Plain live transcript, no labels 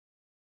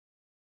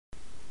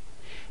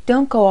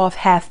Don't Go Off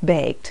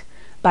Half-Baked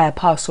by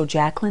Apostle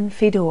Jacqueline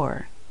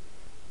Fedor.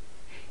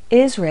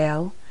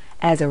 Israel,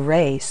 as a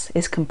race,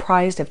 is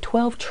comprised of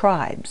 12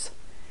 tribes.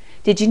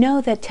 Did you know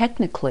that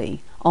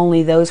technically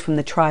only those from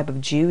the tribe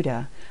of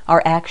Judah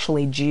are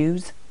actually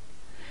Jews?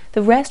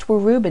 The rest were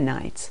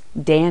Reubenites,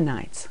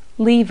 Danites,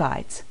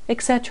 Levites,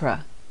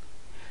 etc.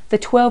 The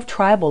 12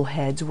 tribal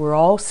heads were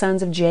all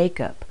sons of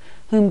Jacob,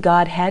 whom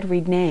God had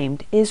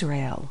renamed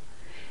Israel.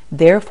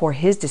 Therefore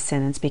his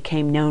descendants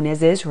became known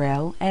as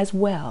Israel as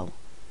well.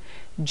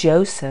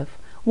 Joseph,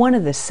 one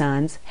of the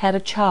sons, had a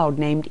child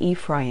named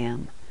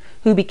Ephraim,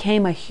 who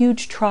became a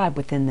huge tribe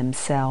within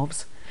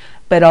themselves.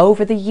 But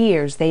over the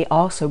years they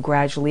also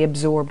gradually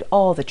absorbed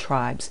all the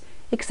tribes,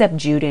 except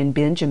Judah and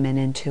Benjamin,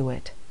 into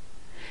it.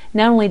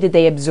 Not only did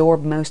they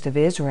absorb most of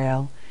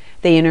Israel,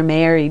 they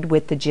intermarried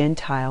with the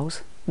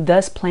Gentiles,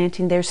 thus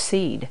planting their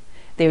seed,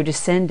 their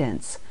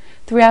descendants,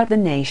 throughout the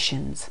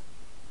nations.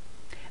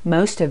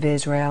 Most of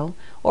Israel,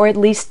 or at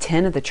least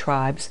 10 of the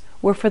tribes,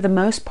 were for the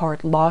most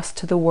part lost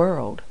to the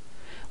world,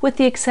 with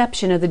the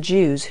exception of the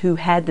Jews who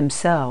had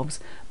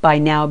themselves by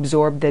now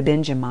absorbed the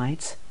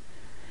Benjamites.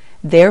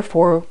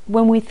 Therefore,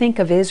 when we think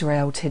of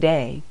Israel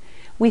today,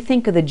 we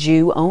think of the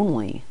Jew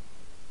only.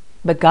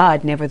 But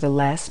God,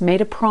 nevertheless,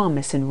 made a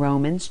promise in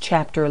Romans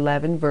chapter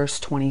 11, verse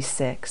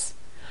 26.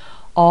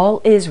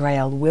 All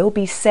Israel will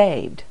be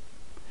saved,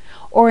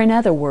 or in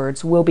other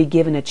words, will be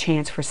given a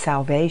chance for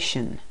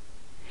salvation.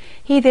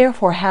 He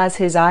therefore has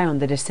his eye on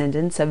the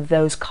descendants of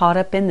those caught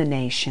up in the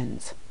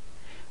nations.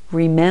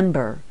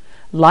 Remember,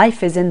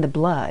 life is in the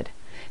blood,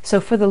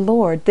 so for the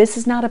Lord this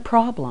is not a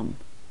problem.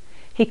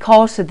 He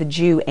calls to the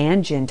Jew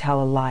and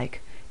Gentile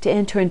alike to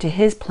enter into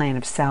his plan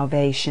of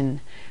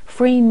salvation,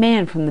 freeing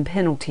man from the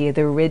penalty of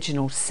the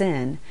original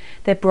sin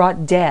that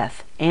brought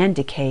death and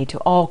decay to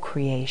all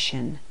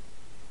creation.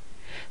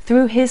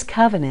 Through his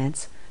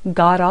covenants,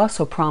 God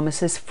also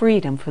promises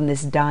freedom from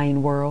this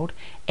dying world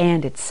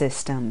and its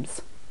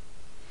systems.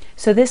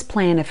 So this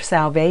plan of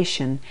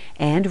salvation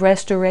and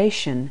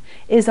restoration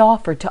is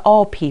offered to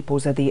all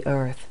peoples of the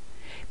earth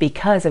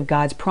because of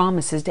God's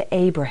promises to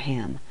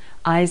Abraham,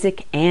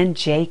 Isaac, and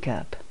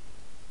Jacob.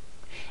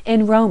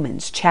 In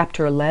Romans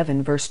chapter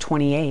 11, verse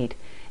 28,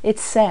 it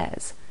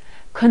says,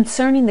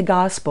 "Concerning the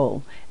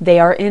gospel, they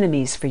are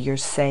enemies for your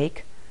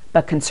sake,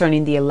 but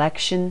concerning the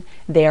election,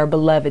 they are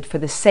beloved for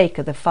the sake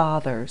of the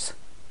fathers."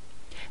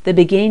 The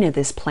beginning of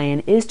this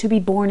plan is to be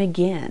born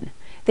again.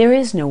 There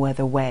is no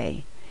other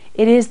way.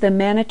 It is the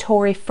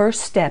mandatory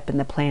first step in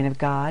the plan of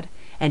God,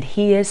 and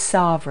He is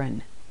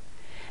sovereign.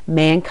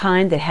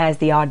 Mankind that has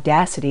the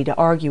audacity to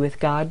argue with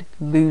God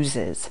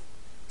loses.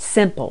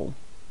 Simple.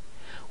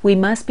 We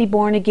must be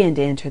born again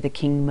to enter the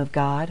kingdom of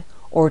God,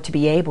 or to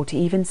be able to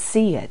even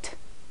see it.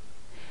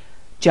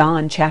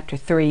 John chapter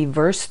 3,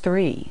 verse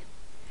 3.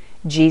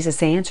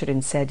 Jesus answered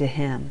and said to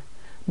him,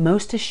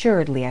 "Most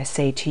assuredly I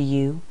say to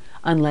you,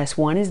 unless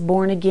one is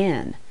born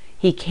again,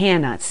 he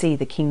cannot see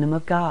the kingdom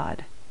of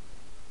God."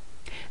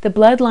 The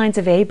bloodlines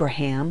of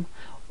Abraham,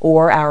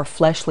 or our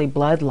fleshly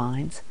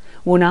bloodlines,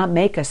 will not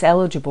make us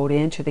eligible to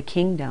enter the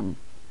kingdom.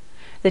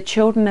 The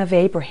children of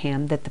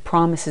Abraham that the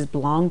promises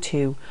belong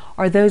to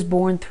are those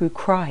born through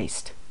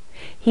Christ.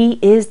 He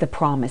is the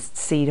promised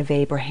seed of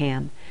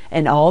Abraham,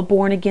 and all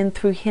born again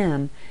through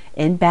him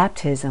in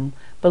baptism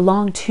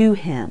belong to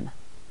him.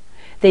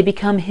 They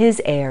become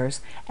his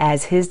heirs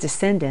as his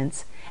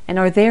descendants, and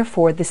are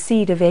therefore the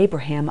seed of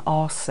Abraham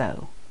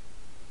also.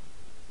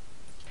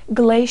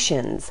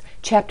 Galatians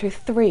chapter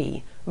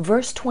 3,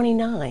 verse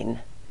 29.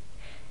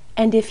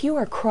 "And if you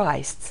are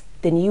Christ's,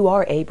 then you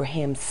are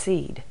Abraham's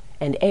seed,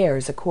 and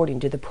heirs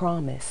according to the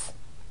promise."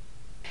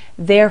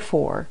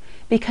 Therefore,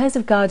 because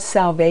of God's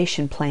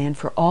salvation plan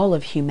for all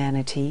of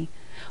humanity,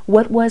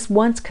 what was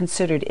once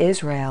considered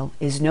Israel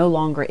is no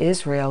longer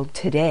Israel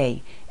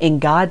today in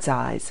God's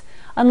eyes,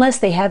 unless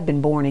they have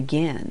been born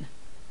again.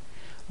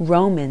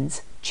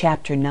 Romans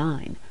chapter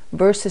 9,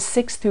 verses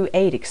 6 through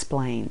 8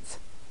 explains,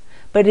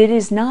 "But it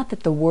is not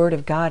that the word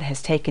of God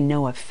has taken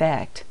no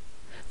effect,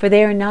 for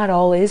they are not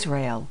all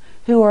Israel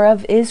who are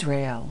of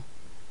Israel,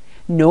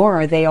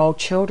 nor are they all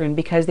children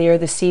because they are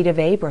the seed of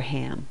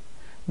Abraham.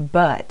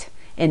 But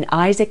in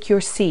Isaac your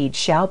seed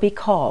shall be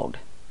called,"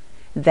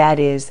 that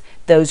is,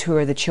 those who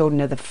are the children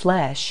of the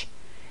flesh.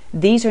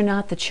 These are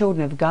not the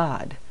children of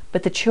God,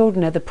 but the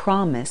children of the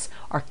promise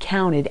are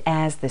counted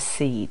as the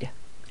seed.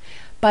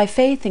 By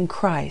faith in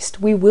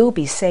Christ, we will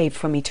be saved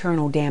from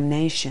eternal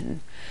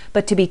damnation,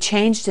 but to be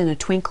changed in a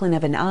twinkling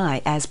of an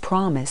eye, as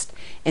promised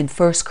in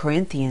 1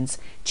 Corinthians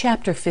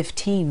chapter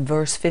 15,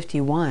 verse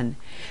 51,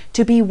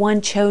 to be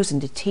one chosen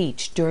to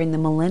teach during the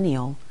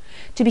millennial,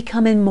 to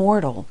become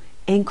immortal,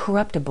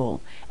 incorruptible,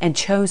 and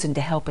chosen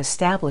to help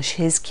establish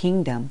His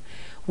kingdom,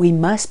 we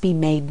must be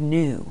made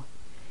new.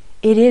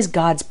 It is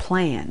God's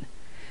plan.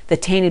 The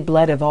tainted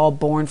blood of all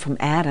born from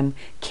Adam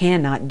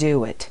cannot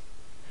do it.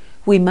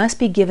 We must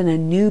be given a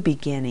new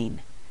beginning.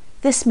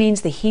 This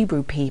means the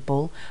Hebrew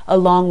people,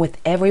 along with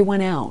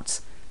everyone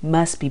else,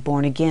 must be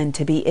born again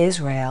to be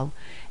Israel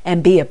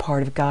and be a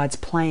part of God's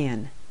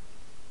plan.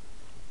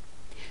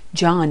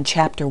 John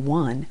chapter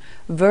 1,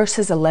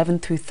 verses 11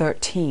 through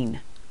 13.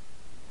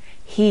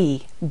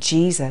 He,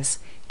 Jesus,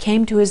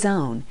 came to his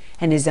own,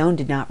 and his own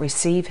did not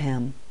receive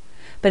him.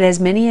 But as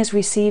many as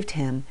received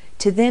him,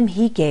 to them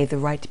he gave the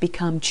right to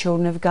become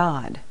children of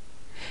God,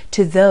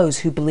 to those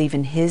who believe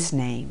in his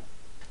name,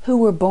 who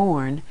were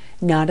born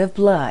not of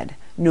blood,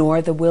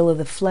 nor the will of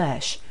the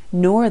flesh,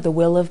 nor the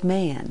will of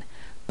man,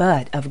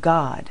 but of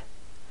God.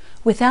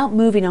 Without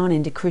moving on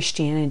into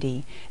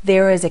Christianity,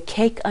 there is a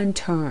cake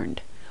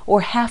unturned,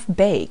 or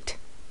half-baked.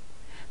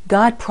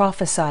 God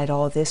prophesied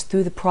all this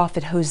through the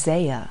prophet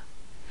Hosea.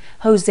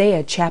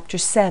 Hosea chapter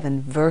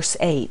 7, verse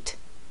 8.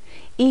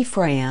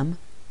 Ephraim,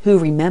 who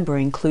remember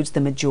includes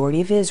the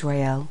majority of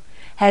Israel,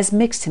 has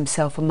mixed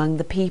himself among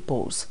the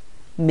peoples,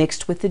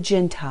 mixed with the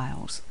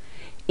Gentiles.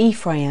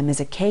 Ephraim is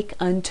a cake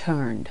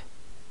unturned.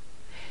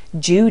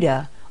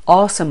 Judah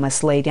also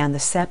must lay down the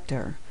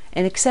scepter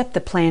and accept the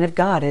plan of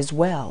God as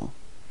well.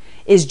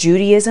 Is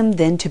Judaism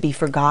then to be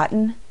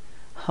forgotten?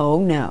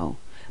 Oh no,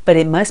 but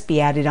it must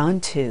be added on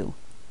to.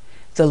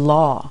 The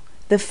law,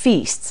 the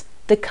feasts,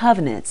 the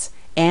covenants,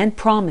 and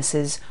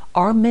promises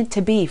are meant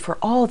to be for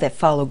all that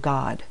follow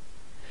God.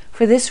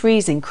 For this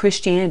reason,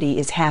 Christianity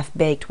is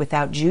half-baked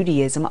without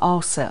Judaism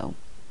also.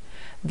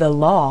 The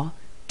law,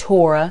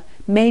 Torah,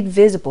 made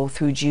visible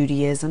through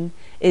Judaism,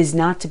 is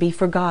not to be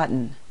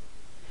forgotten.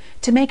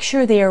 To make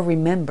sure they are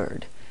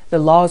remembered, the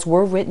laws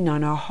were written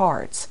on our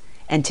hearts,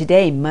 and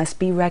today must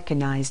be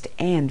recognized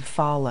and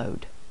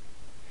followed.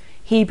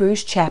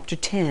 Hebrews chapter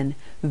 10,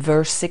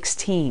 verse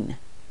 16.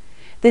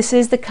 This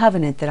is the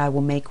covenant that I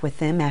will make with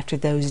them after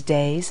those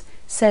days,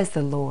 says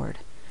the Lord.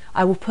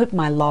 I will put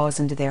my laws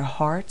into their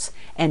hearts,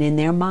 and in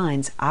their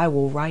minds I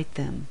will write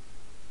them.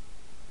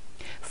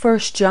 1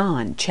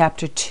 John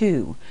chapter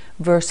 2,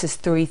 verses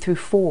 3 through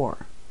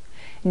 4.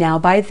 Now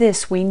by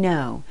this we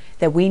know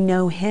that we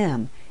know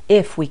him,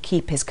 if we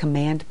keep his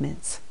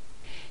commandments.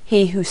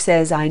 He who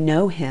says, I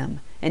know him,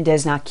 and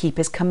does not keep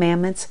his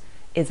commandments,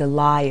 is a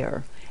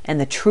liar, and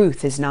the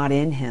truth is not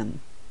in him.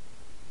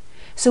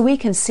 So we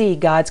can see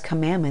God's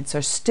commandments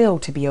are still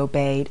to be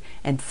obeyed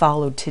and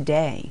followed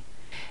today,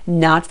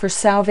 not for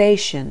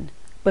salvation,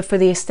 but for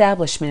the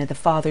establishment of the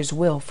Father's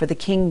will for the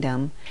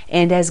kingdom,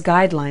 and as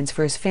guidelines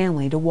for his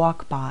family to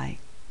walk by.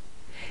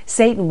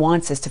 Satan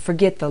wants us to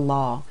forget the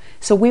law,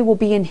 so we will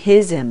be in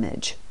his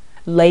image,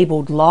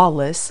 labeled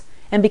lawless,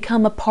 and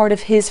become a part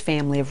of his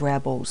family of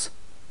rebels.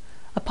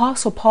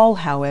 Apostle Paul,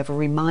 however,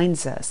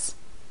 reminds us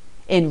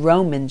in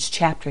Romans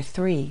chapter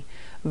 3,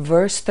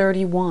 verse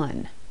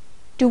 31,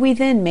 do we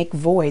then make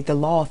void the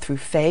law through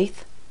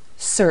faith?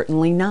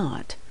 Certainly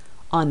not.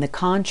 On the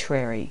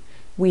contrary,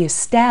 we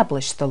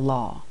establish the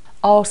law.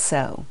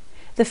 Also,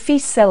 the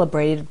feasts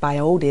celebrated by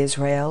old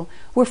Israel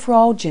were for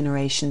all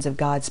generations of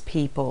God's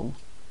people.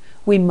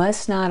 We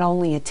must not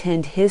only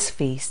attend his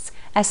feasts,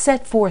 as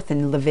set forth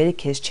in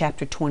Leviticus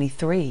chapter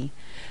 23,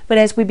 but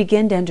as we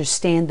begin to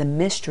understand the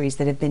mysteries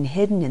that have been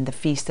hidden in the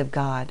feast of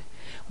God,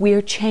 we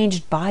are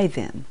changed by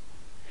them.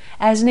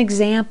 As an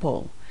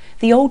example,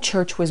 the old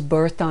church was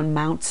birthed on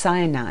Mount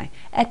Sinai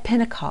at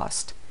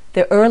Pentecost.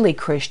 The early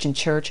Christian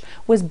church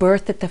was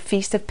birthed at the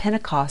Feast of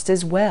Pentecost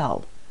as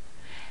well.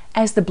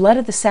 As the blood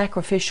of the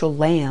sacrificial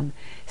lamb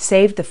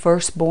saved the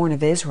firstborn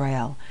of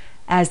Israel,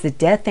 as the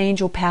death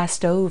angel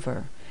passed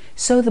over,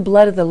 so the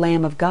blood of the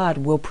Lamb of God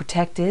will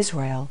protect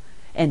Israel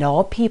and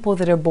all people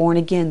that are born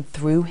again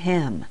through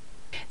him.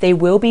 They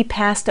will be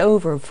passed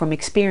over from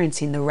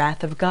experiencing the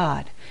wrath of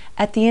God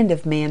at the end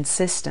of man's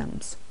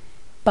systems.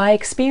 By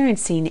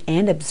experiencing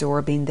and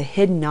absorbing the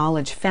hidden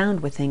knowledge found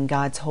within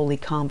God's holy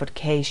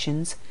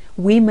convocations,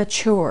 we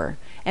mature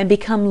and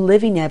become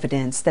living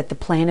evidence that the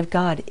plan of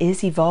God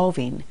is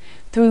evolving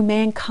through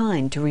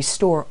mankind to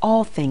restore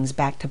all things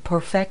back to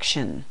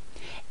perfection.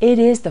 It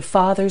is the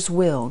Father's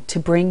will to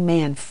bring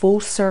man full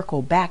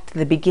circle back to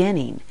the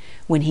beginning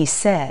when he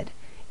said,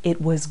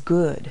 "It was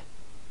good."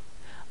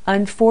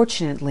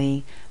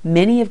 Unfortunately,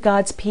 many of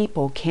God's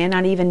people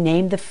cannot even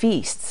name the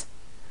feasts.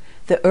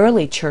 The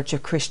early church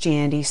of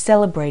Christianity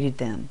celebrated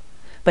them,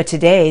 but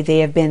today they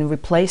have been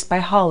replaced by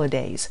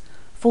holidays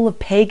full of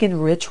pagan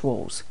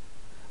rituals.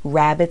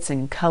 Rabbits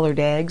and colored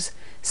eggs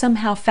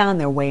somehow found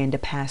their way into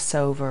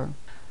Passover.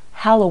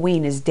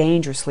 Halloween is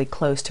dangerously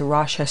close to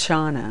Rosh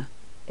Hashanah,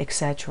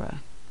 etc.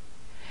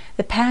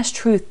 The past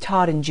truth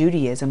taught in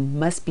Judaism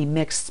must be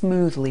mixed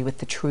smoothly with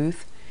the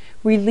truth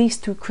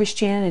released through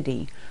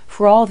Christianity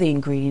for all the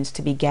ingredients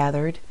to be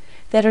gathered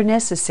that are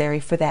necessary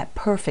for that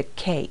perfect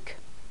cake.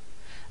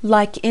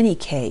 Like any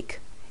cake,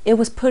 it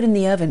was put in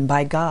the oven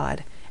by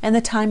God, and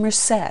the timer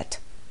set,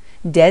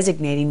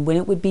 designating when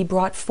it would be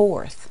brought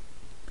forth.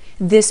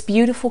 This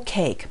beautiful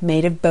cake,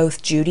 made of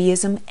both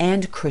Judaism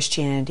and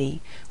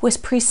Christianity, was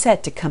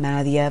preset to come out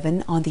of the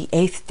oven on the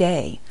 8th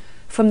day,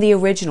 from the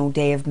original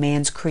day of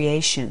man's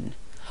creation,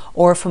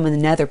 or from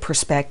another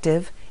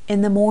perspective,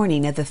 in the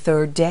morning of the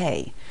 3rd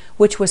day,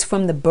 which was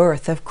from the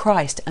birth of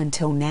Christ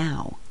until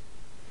now.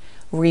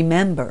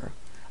 Remember,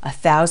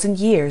 1,000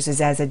 years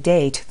is as a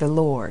day to the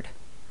Lord.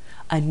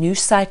 A new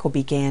cycle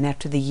began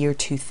after the year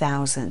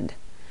 2000.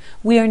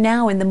 We are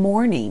now in the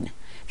morning,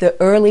 the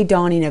early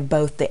dawning of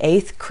both the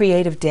 8th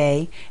creative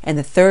day and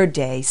the 3rd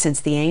day since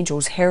the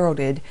angels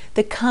heralded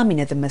the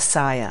coming of the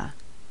Messiah.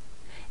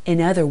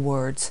 In other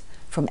words,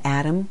 from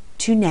Adam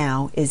to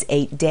now is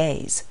 8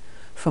 days.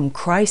 From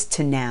Christ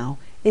to now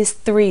is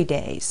 3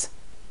 days.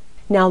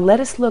 Now let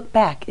us look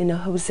back into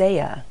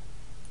Hosea.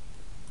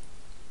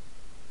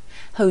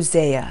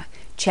 Hosea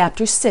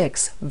chapter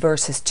 6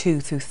 verses 2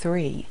 through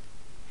 3.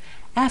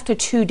 After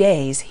 2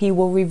 days he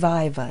will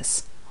revive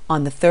us.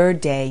 On the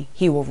 3rd day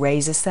he will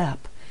raise us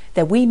up,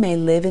 that we may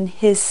live in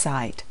his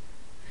sight.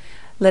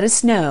 Let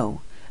us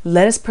know,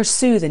 let us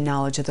pursue the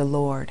knowledge of the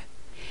Lord.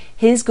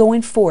 His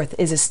going forth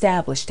is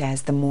established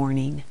as the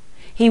morning.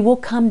 He will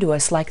come to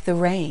us like the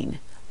rain,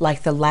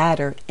 like the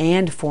latter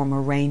and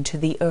former rain to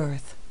the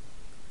earth.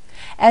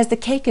 As the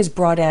cake is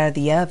brought out of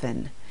the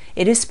oven,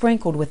 it is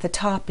sprinkled with a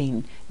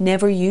topping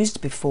never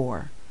used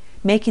before,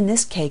 making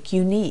this cake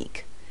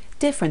unique,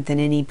 different than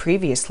any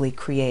previously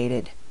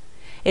created.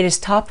 It is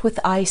topped with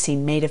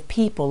icing made of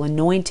people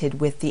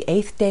anointed with the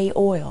 8th day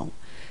oil,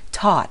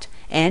 taught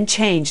and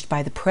changed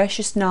by the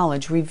precious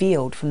knowledge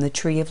revealed from the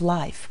tree of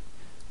life,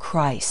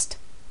 Christ.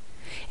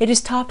 It is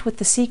topped with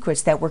the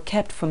secrets that were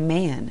kept from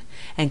man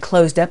and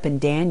closed up in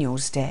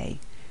Daniel's day,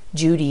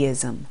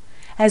 Judaism,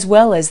 as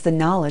well as the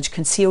knowledge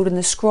concealed in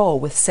the scroll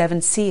with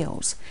 7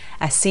 seals,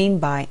 as seen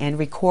by and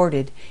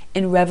recorded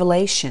in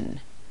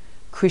Revelation,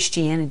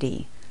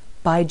 Christianity,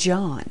 by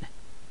John.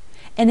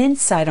 An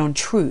insight on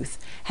truth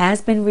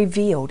has been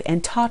revealed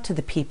and taught to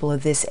the people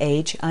of this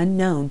age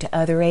unknown to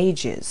other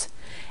ages,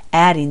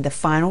 adding the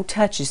final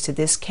touches to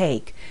this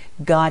cake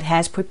God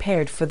has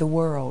prepared for the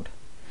world.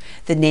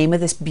 The name of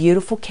this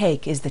beautiful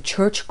cake is the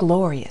Church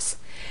Glorious,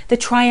 the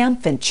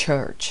Triumphant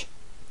Church.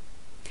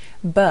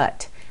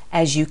 But,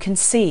 as you can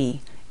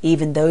see,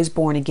 even those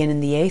born again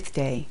in the 8th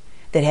day,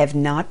 that have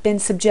not been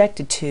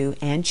subjected to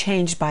and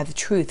changed by the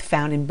truth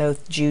found in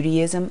both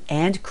Judaism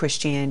and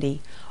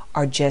Christianity,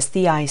 are just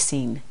the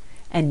icing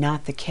and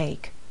not the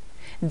cake.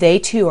 They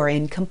too are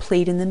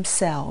incomplete in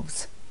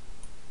themselves.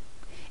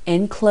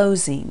 In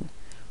closing,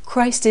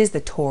 Christ is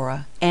the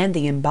Torah and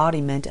the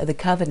embodiment of the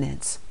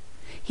covenants.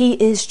 He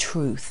is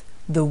truth,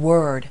 the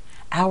Word,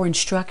 our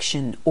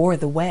instruction, or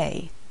the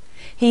way.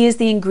 He is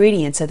the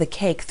ingredients of the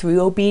cake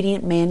through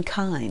obedient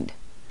mankind.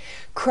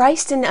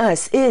 Christ in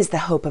us is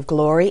the hope of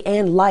glory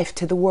and life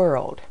to the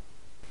world.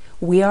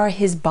 We are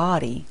his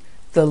body,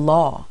 the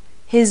law,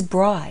 his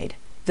bride,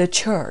 the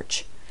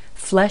church,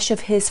 flesh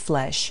of his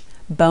flesh,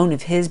 bone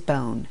of his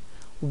bone,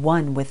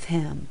 one with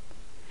him.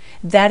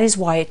 That is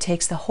why it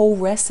takes the whole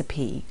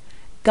recipe,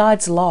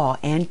 God's law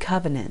and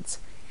covenants,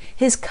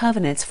 his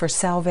covenants for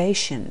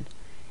salvation,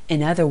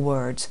 in other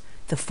words,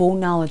 the full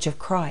knowledge of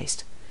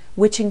Christ,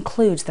 which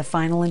includes the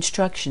final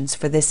instructions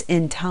for this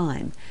end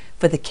time,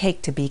 for the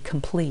cake to be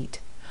complete.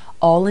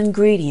 All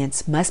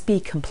ingredients must be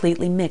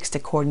completely mixed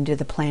according to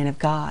the plan of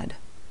God.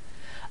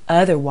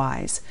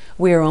 Otherwise,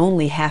 we are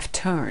only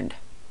half-turned.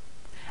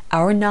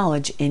 Our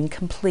knowledge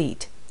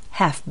incomplete,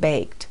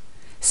 half-baked,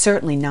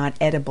 certainly not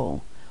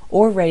edible,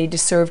 or ready to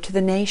serve to the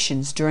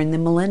nations during the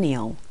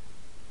millennial.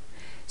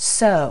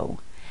 So,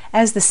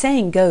 as the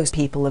saying goes,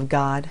 people of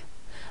God,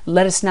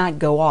 let us not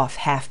go off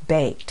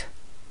half-baked.